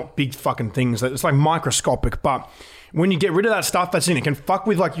coming out. They're not big fucking things. It's like microscopic. But when you get rid of that stuff that's in it, can fuck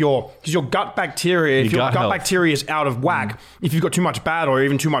with like because your gut bacteria, if your gut gut health. bacteria is out of whack, if you've got too much bad or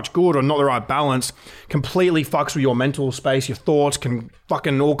even too much good or not the right balance, completely fucks with your mental space, your thoughts, can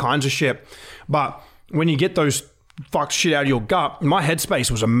fucking all kinds of shit. But when you get those fucked shit out of your gut, my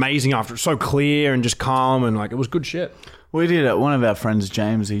headspace was amazing after. It was so clear and just calm and like it was good shit. We did it. One of our friends,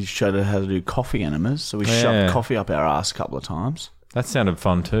 James, he showed us how to do coffee enemas. So we shoved coffee up our ass a couple of times. That sounded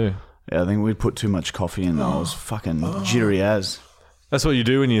fun too. Yeah, I think we'd put too much coffee in there. I was fucking jittery as. That's what you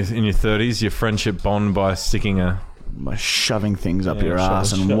do when you're in your 30s. Your friendship bond by sticking By shoving things up your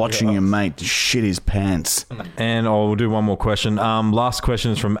ass and watching your mate shit his pants. And we'll do one more question. Last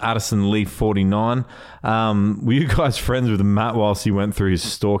question is from Addison Lee 49. Were you guys friends with Matt whilst he went through his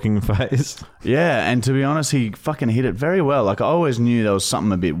stalking phase? Yeah, and to be honest, he fucking hit it very well. Like, I always knew there was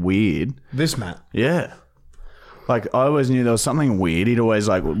something a bit weird. This Matt. Yeah. Like, I always knew there was something weird. He'd always,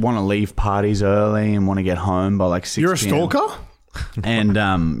 like, want to leave parties early and want to get home by, like, 6 You're a p.m. stalker? And,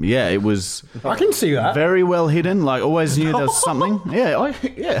 yeah, it was I can see that. very well hidden. Like, always knew there was something. Yeah,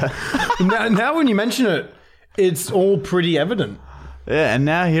 yeah. now when you mention it, it's all pretty evident. Yeah, and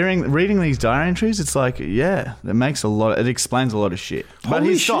now reading these diary entries, it's like, yeah, it explains a lot of shit. But Holy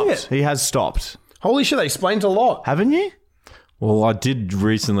he stopped. shit. He has stopped. Holy shit, that explains a lot. Haven't you? Well, I did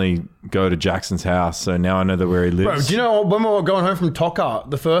recently go to Jackson's house, so now I know where he lives. Bro, do you know when we were going home from Tocker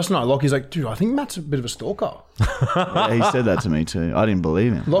the first night, Lockie's like, dude, I think Matt's a bit of a stalker. Yeah, he said that to me too. I didn't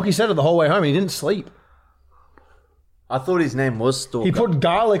believe him. Lockie said it the whole way home and he didn't sleep. I thought his name was Stalker. He put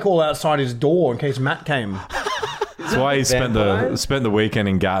garlic all outside his door in case Matt came. That's why he spent the weekend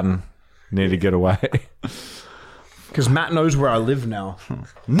in Gatton. Need to get away. Because Matt knows where I live now.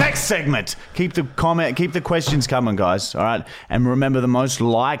 Next segment. Keep the questions coming, guys. All right. And remember, the most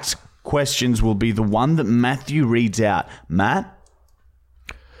liked questions will be the one that Matthew reads out. Matt,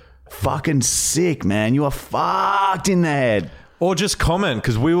 fucking sick, man. You are fucked in the head. Or just comment,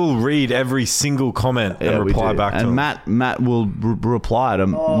 because we will read every single comment and we reply do. back to and him. Matt will reply to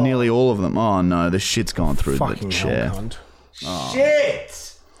nearly all of them. Oh no, the shit's gone through Fucking the hell, chair. cunt.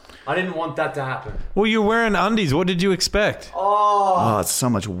 Shit! I didn't want that to happen. Well, you're wearing undies. What did you expect? Oh, it's so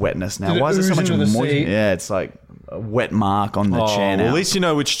much wetness now. Did it Why is there so ooze much into the moisture? seat? Yeah, it's like a wet mark on the chair now. Well, at least you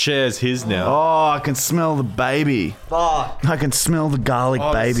know which chair is his now. Oh, I can smell the baby. Fuck. I can smell the garlic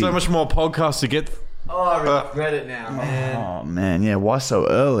There's baby. so much more podcasts to get. Oh, I regret it now, man. Oh man, yeah. Why so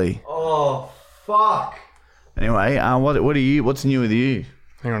early? Oh, fuck. Anyway, what are you? What's new with you?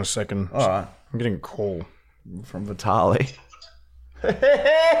 Hang on a second. All right, I'm getting a call. from Vitali.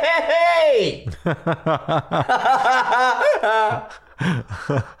 Hey!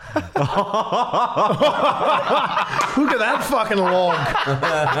 Look at that fucking log.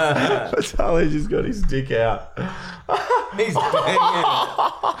 Vitali just got his dick out. He's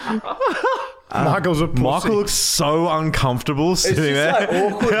banging. Michael's a pussy. Michael looks so uncomfortable It's sitting just there.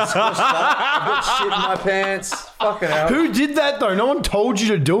 like awkward. I've got shit in my pants. Fucking hell. Who did that though? No one told you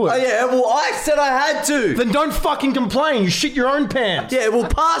to do it. Oh, yeah, well, I said I had to. Then don't fucking complain. You shit your own pants. Yeah, well,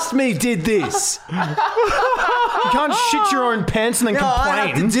 past me did this. You can't shit your own pants and then No, I have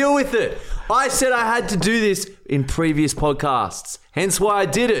complain. to deal with it. I said I had to do this in previous podcasts. Hence why I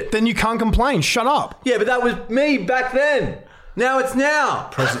did it. Then you can't complain. Shut up. Yeah, but that was me back then. Now it's now.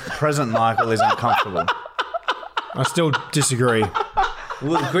 Present Michael is uncomfortable. I still disagree.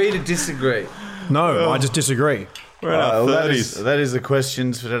 We'll agree to disagree. No, I just disagree. We're in our Well, 30s. that is the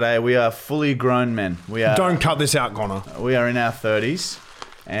questions for today. We are fully grown men. We are Don't cut this out, Connor. We are in our 30s,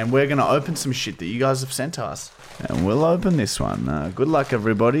 and we're going to open some shit that you guys have sent to us. And we'll open this one. Good luck,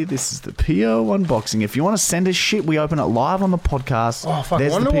 everybody. This is the PO unboxing. If you want to send us shit, we open it live on the podcast. Oh, fuck.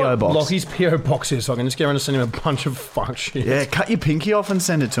 There's I the wonder PO what box. Lockie's PO box is, so I can just get around and send him a bunch of fuck shit. Yeah, cut your pinky off and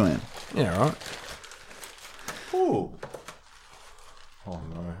send it to him. Yeah, right. Ooh. Oh,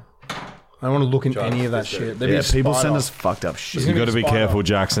 no. I don't want to look into any of that shit. There'd be Yeah, a people spider. send us fucked up shit. You got to be Spider. careful,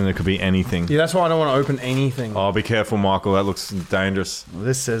 Jackson. It could be anything. Yeah, that's why I don't want to open anything. Oh, be careful, Michael. That looks dangerous.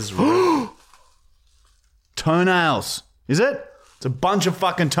 This says toenails. Is it? It's a bunch of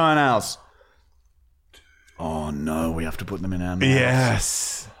fucking toenails. Oh no, we have to put them in our mouths.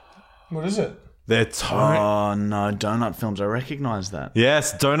 Yes. What is it? They're tone. Oh no, Donut Films. I recognise that.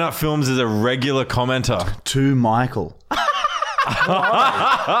 Yes, Donut Films is a regular commenter. To Michael.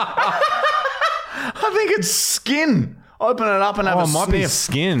 I think it's skin. Open it up and have Oh, a it might be sniff.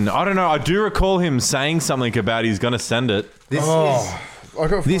 skin. I don't know. I do recall him saying something about he's going to send it.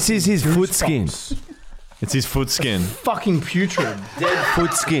 This is his foot skin. It's his foot skin. Fucking putrid. Dead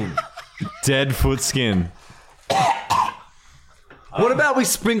foot skin. Dead foot skin. What about we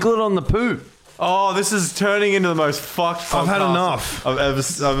sprinkle it on the poo? Oh, this is turning into the most fucked I've had podcast enough. I've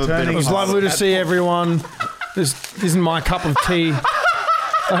ever been It a was part of. lovely to see everyone. This isn't my cup of tea.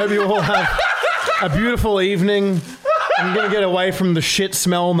 I hope you all have a beautiful evening. I'm going to get away from the shit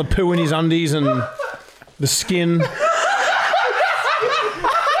smell and the poo in his undies and the skin.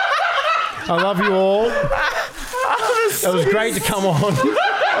 I love you all. It was great to come on.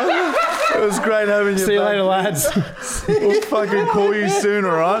 It was great having you. See you back. later, lads. We'll fucking call you soon,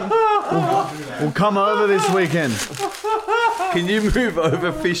 all right? We'll come over this weekend. Can you move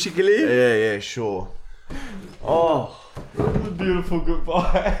over physically? Yeah, sure. Beautiful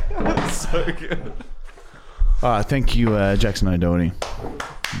goodbye. That's so good. All right, thank you, Jackson O'Doherty,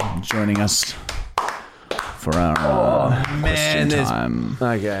 joining us for our question time.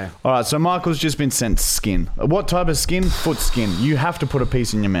 Okay. All right, so Michael's just been sent skin. What type of skin? Foot skin. You have to put a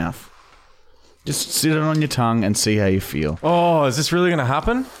piece in your mouth. Just sit it on your tongue and see how you feel. Oh, is this really going to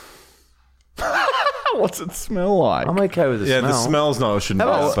happen? What's it smell like? I'm okay with the Yeah, smell. the smell's not. It shouldn't How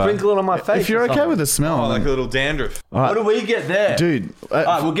be about that bad. sprinkle it on my face? If you're or okay something? with the smell, Oh, like then- a little dandruff. What do we get there? dude. All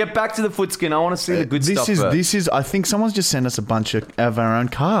right, we'll get back to the foot skin. I want to see the good stuff first. This is. I think someone's just sent us a bunch of our own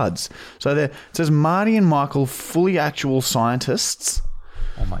cards. So there it says Marty and Michael, fully actual scientists,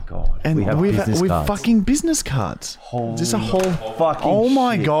 Oh my god. and we have business we've cards. fucking business cards. Is this a whole fucking Oh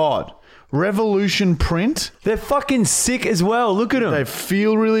my shit. god! Revolution print. They're fucking sick as well. Look at them. They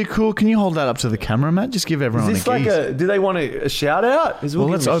feel really cool. Can you hold that up to the camera, Matt? Just give everyone Is this a like geese. a? Do they want a shout out? Well,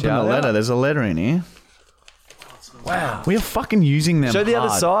 let's open the letter. There's a letter in here. Wow. We are fucking using them. Show the other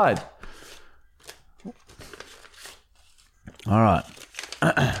hard. side. All right.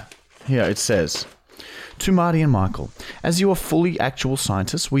 Here it says, to Marty and Michael, as you are fully actual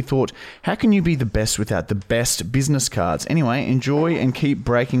scientists, we thought, how can you be the best without the best business cards? Anyway, enjoy and keep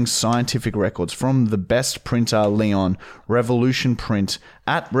breaking scientific records from the best printer, Leon, Revolution Print,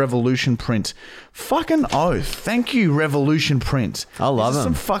 at Revolution Print. Fucking oath. Thank you, Revolution Print. I love This is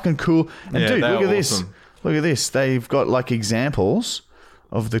them. some fucking cool. And Yeah, dude, they're look at this. awesome. Look at this. They've got like examples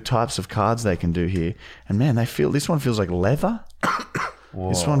of the types of cards they can do here. And man, this one feels like leather.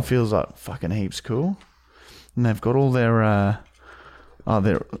 This one feels like fucking heaps cool. And they've got all their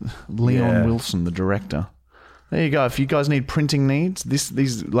their Leon Wilson, the director. There you go. If you guys need printing needs,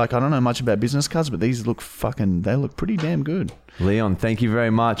 these like, I don't know much about business cards, but these look pretty damn good. Leon, thank you very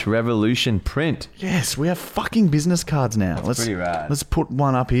much. Revolution Print. Yes, we have fucking business cards now. Let's pretty rad. Let's put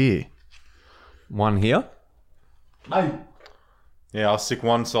one up here. One here. Yeah, I'll stick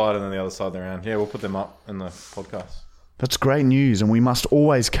one side and then the other side around. Yeah, we'll put them up in the podcast. That's great news, and we must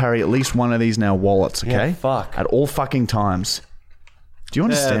always carry at least one of these in our wallets, okay? Yeah, fuck. At all fucking times. Do you Yeah,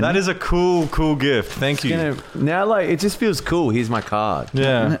 understand? that is a cool gift. Thank you. Now, like, it just feels cool. Here's my card.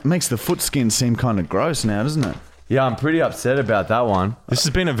 Yeah. It makes the foot skin seem kind of gross now, doesn't it? Yeah, I'm pretty upset about that one. This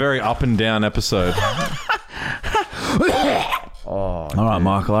has been a very up and down episode. All right,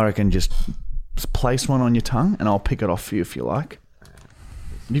 Michael, I reckon just place one on your tongue and I'll pick it off for you if you like.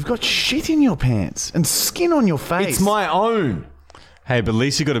 You've got shit in your pants and skin on your face. It's my own. Hey, but at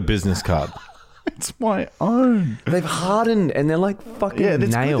least you got a business card. It's my own. They've hardened and they're like fucking Yeah,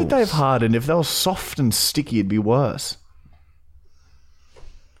 it's nails. good that they've hardened. If they were soft and sticky, it'd be worse.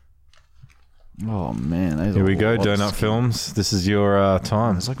 Oh, man. Here we go, Donut Films. This is your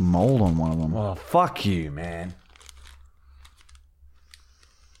time. There's like mold on one of them. Oh, fuck you, man.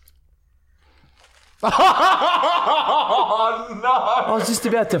 Oh, no. I was just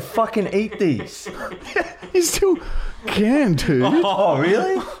about to fucking eat these. You still can, too. Oh,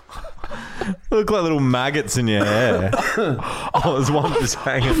 really? Look like little maggots in your hair. Oh, there's one just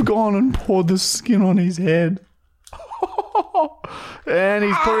hanging. I've gone and poured the skin on his head. And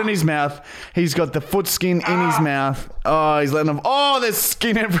he's put it in his mouth. He's got the foot skin in his mouth. Oh, he's letting him. Oh, there's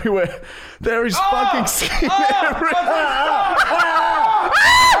skin everywhere. There is fucking skin everywhere.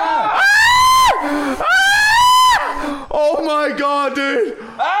 Oh my god, dude.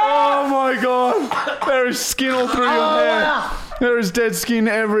 Oh my god. There is skin all through your hair. There is dead skin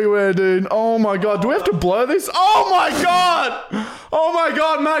everywhere, dude. Oh my god. Do we have to blur this? Oh my god. Oh my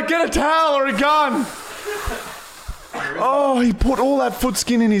god, Matt. Get a towel or a gun. Oh, he put all that foot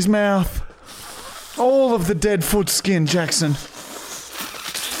skin in his mouth. All of the dead foot skin, Jackson.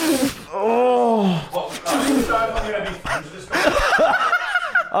 Oh.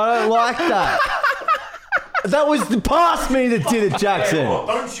 I don't like that. That was the past me that did it, Jackson.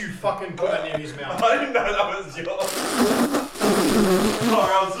 Don't you fucking put that near his mouth. I didn't know that was yours.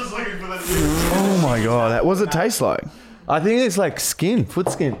 Sorry, I was just looking for the news. Oh my god. What does it taste like? I think it's like skin, foot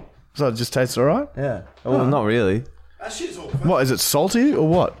skin. So it just tastes alright? Yeah. Well, not really. That shit's all What, is it salty or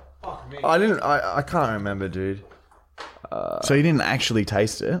what? fuck me. I can't remember, dude. So you didn't actually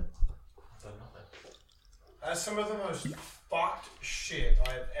taste it? That's some of the most fucked shit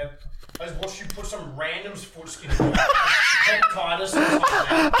I've ever. I just watched you put some random's foot skin in your hepatitis or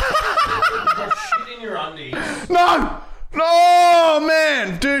something. You've got shit in your undies. No! No,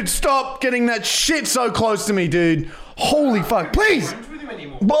 man! Dude, stop getting that shit so close to me, dude. Holy fuck. Please! Friends with him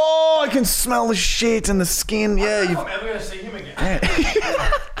anymore. Oh, I can smell the shit and the skin. Yeah, I'm never gonna see him again.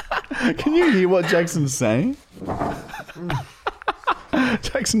 Can you hear what Jackson's saying?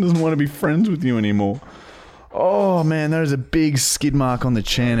 Jackson doesn't want to be friends with you anymore. Oh, man, there is a big skid mark on the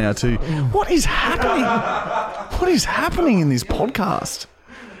chair now, too. What is happening? What is happening in this podcast?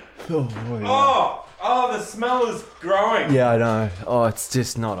 Oh, the smell is growing. Yeah, I know. Oh, it's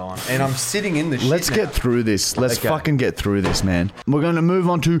just not on. And I'm sitting in the shit. Let's now. get through this. Let's Okay. fucking get through this, man. We're going to move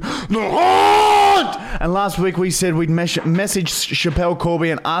on to the haunt! And last week we said we'd message Chappelle Corby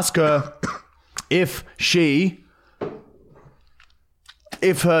and ask her if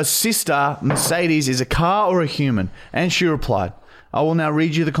her sister Mercedes is a car or a human. And she replied, I will now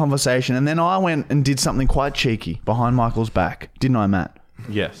read you the conversation. And then I went and did something quite cheeky behind Michael's back. Didn't I, Matt?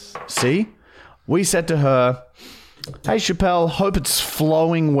 Yes. See? We said to her, hey, Chappelle, hope it's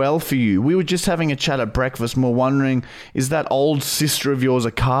flowing well for you. We were just having a chat at breakfast and we're wondering, is that old sister of yours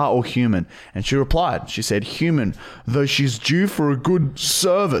a car or human? And she replied, she said, human, though she's due for a good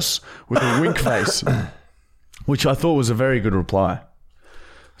service with a wink face, which I thought was a very good reply.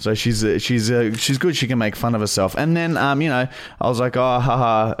 So she's good. She can make fun of herself. And then, I was like, oh,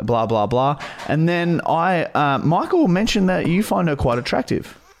 haha, blah, blah, blah. And then Michael mentioned that you find her quite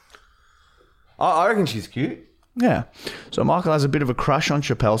attractive. I reckon she's cute. Yeah. So Michael has a bit of a crush on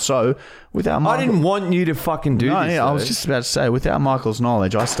Chappelle. So without Michael... I didn't want you to fucking do No, this. yeah, I though. was just about to say, without Michael's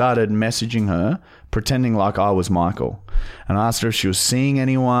knowledge, I started messaging her, pretending like I was Michael. And I asked her if she was seeing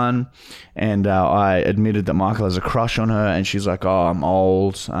anyone. And I admitted that Michael has a crush on her. And she's like, oh, I'm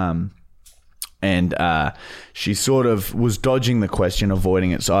old. And she sort of was dodging the question,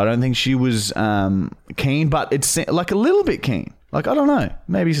 avoiding it. So I don't think she was keen, but it's like a little bit keen. Like, I don't know.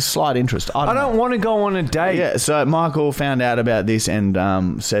 Maybe it's a slight interest. I don't want to go on a date. Yeah, so Michael found out about this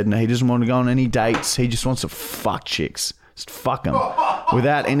and said no, he doesn't want to go on any dates. He just wants to fuck chicks. Just fuck them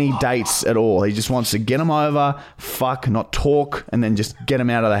without any dates at all. He just wants to get them over, fuck, not talk, and then just get them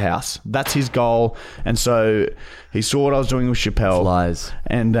out of the house. That's his goal. And so he saw what I was doing with Chappelle. Lies.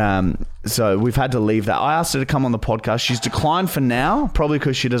 And so we've had to leave that. I asked her to come on the podcast. She's declined for now, probably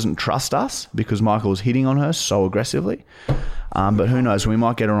because she doesn't trust us because Michael's hitting on her so aggressively. But who knows? We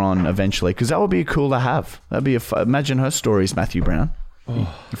might get her on eventually because that would be cool to have. That'd be imagine her stories, Matthew Brown. You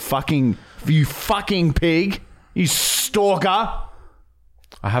fucking pig. You stalker.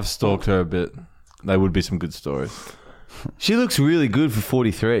 I have stalked her a bit. They would be some good stories. She looks really good for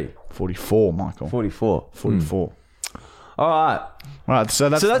 43. 44, Michael. 44. 44. All right. Right, so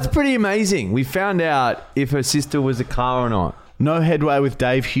that's... So that's pretty amazing. We found out if her sister was a car or not. No headway with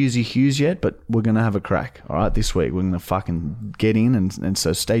Dave Hughes yet, but we're going to have a crack. All right, this week we're going to fucking get in, and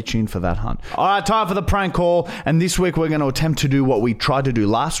so stay tuned for that hunt. All right, time for the prank call, and this week we're going to attempt to do what we tried to do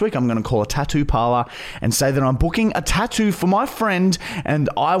last week. I'm going to call a tattoo parlor and say that I'm booking a tattoo for my friend, and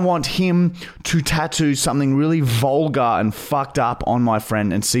I want him to tattoo something really vulgar and fucked up on my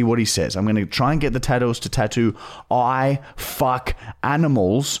friend and see what he says. I'm going to try and get the tattooers to tattoo "I fuck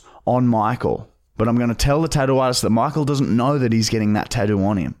animals" on Michael. But I'm going to tell the tattoo artist that Michael doesn't know that he's getting that tattoo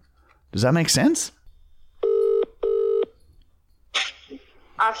on him. Does that make sense?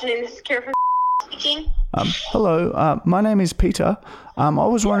 Afternoon, this is Kira from speaking. Hello, my name is Peter. I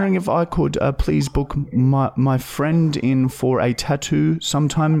was wondering if I could please book my friend in for a tattoo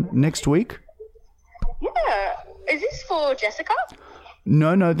sometime next week. Yeah. Is this for Jessica?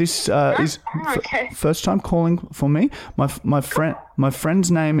 No, this is okay. first time calling for me. My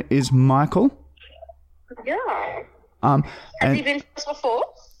friend's name is Michael. Yeah. And Has he been to us before?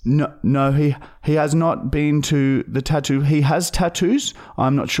 No, he has not been to the tattoo. He has tattoos.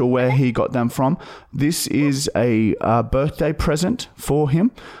 I'm not sure where he got them from. This is a birthday present for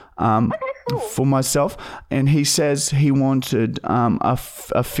him, for myself. And he says he wanted a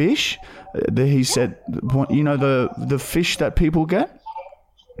fish. He said, you know, the fish that people get?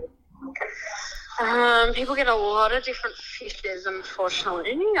 People get a lot of different fishes,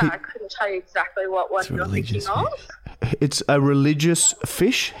 unfortunately. I couldn't tell you exactly what one you're thinking of. It's a religious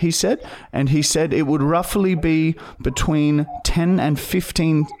fish, he said, and he said it would roughly be between 10 and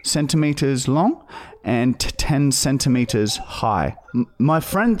 15 centimeters long and 10 centimeters high. My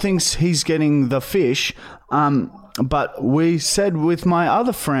friend thinks he's getting the fish, but we said with my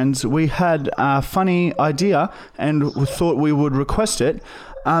other friends, we had a funny idea and we thought we would request it.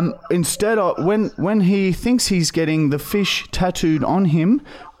 Instead of when he thinks he's getting the fish tattooed on him,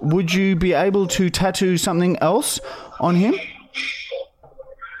 would you be able to tattoo something else on him?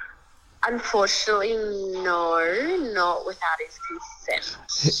 Unfortunately, no, not without his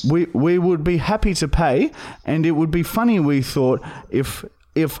consent. We would be happy to pay, and it would be funny, we thought, if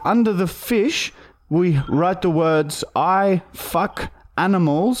under the fish we write the words "I fuck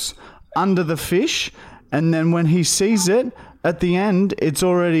animals" under the fish, and then when he sees it at the end, it's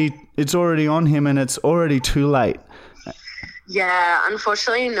already on him, and it's already too late. Yeah,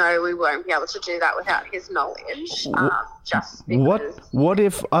 unfortunately, no, we won't be able to do that without his knowledge. Just because.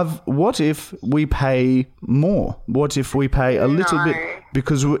 What if we pay more? What if we pay a little bit?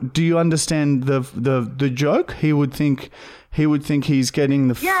 Because do you understand the joke? He would think he's getting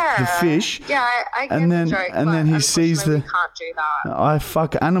the fish. Yeah, I get and then the joke, and then he sees we can't do that. "I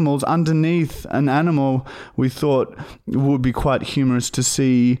fuck animals" underneath an animal. We thought it would be quite humorous to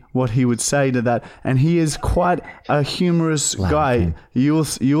see what he would say to that, and he is quite a humorous guy.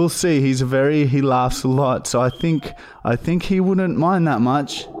 You'll see he laughs a lot. So I think he wouldn't mind that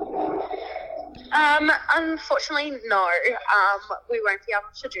much. Unfortunately, no. We won't be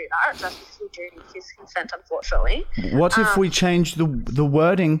able to do that just because we do need his consent, unfortunately. What if we change the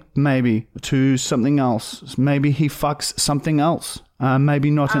wording maybe to something else? Maybe he fucks something else.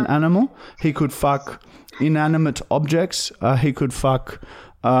 Maybe not an animal. He could fuck inanimate objects. He could fuck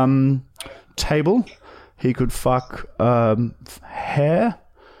table. He could fuck hair.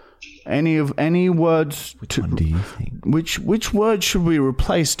 Any words? Which one do you think? Which word should we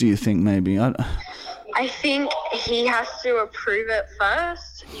replace? Do you think maybe? I think he has to approve it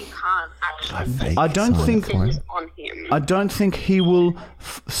first. You can't actually. I don't think. Things on him. I don't think he will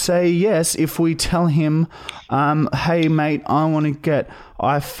say yes if we tell him, "Hey mate, I want to get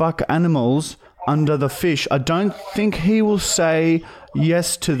I fuck animals under the fish." I don't think he will say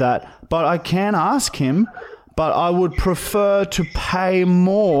yes to that. But I can ask him. But I would prefer to pay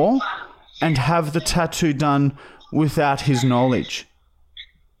more and have the tattoo done without his knowledge.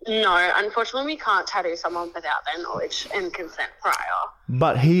 No, unfortunately, we can't tattoo someone without their knowledge and consent prior.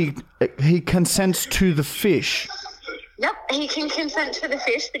 But he consents to the fish. Yep, he can consent to the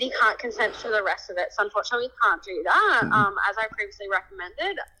fish, but he can't consent to the rest of it. So unfortunately, we can't do that. As I previously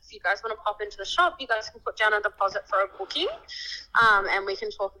recommended, if you guys want to pop into the shop, you guys can put down a deposit for a booking, and we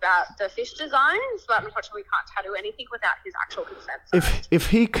can talk about the fish designs. But unfortunately, we can't tattoo anything without his actual consent. If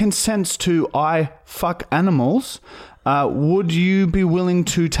he consents to "I fuck animals," would you be willing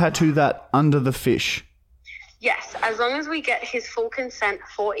to tattoo that under the fish? Yes, as long as we get his full consent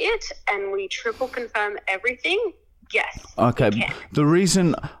for it and we triple confirm everything. Yes. Okay. The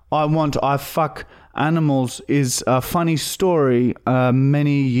reason I want "I fuck animals" is a funny story.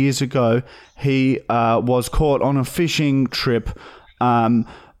 Many years ago, he was caught on a fishing trip,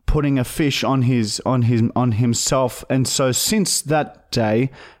 putting a fish on himself, and so since that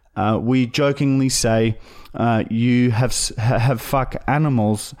day, we jokingly say you have fuck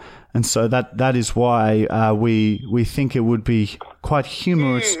animals, and so that is why we think it would be quite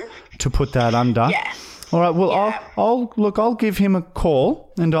humorous to put that under. Yes. All right. Well, Yeah. I'll give him a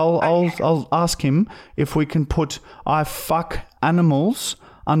call, and I'll ask him if we can put I fuck animals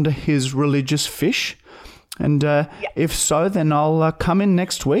under his religious fish, and if so, then I'll come in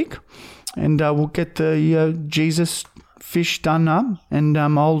next week, and we'll get the Jesus fish done up, and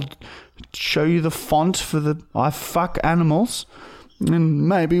I'll show you the font for the I fuck animals, and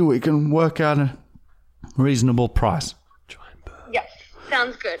maybe we can work out a reasonable price. Yep.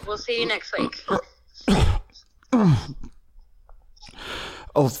 Sounds good. We'll see you next week.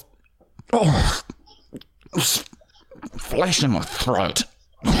 Flesh in my throat.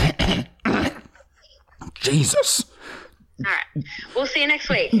 Jesus. All right. We'll see you next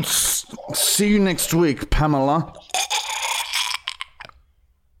week. See you next week, Pamela.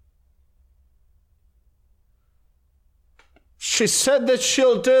 She said that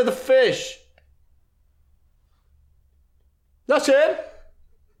she'll do the fish. That's it.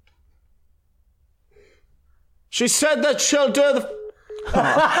 She said that she'll do the...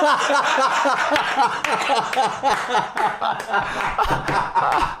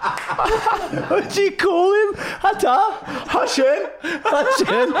 What'd you call him? Hata? Hashem.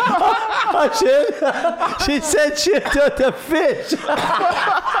 Hashem? Hashem? She said she'd do the fish.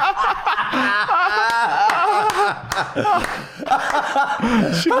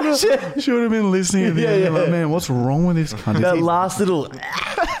 She would have been listening at the end. Like, man, what's wrong with this cunt? Is That he- last little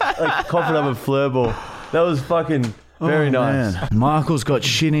like coughing up a floorball. That was fucking very nice. Man. Michael's got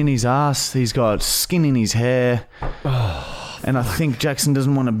shit in his ass. He's got skin in his hair. And I think Jackson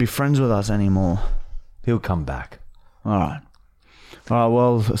doesn't want to be friends with us anymore. He'll come back. All right.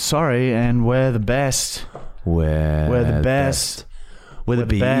 Well, sorry, and we're the best. We're the best. With a We're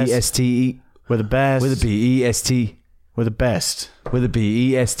the best. B-E-S-T. We're the best. With a B-E-S-T. We're the best. With a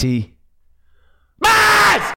B-E-S-T.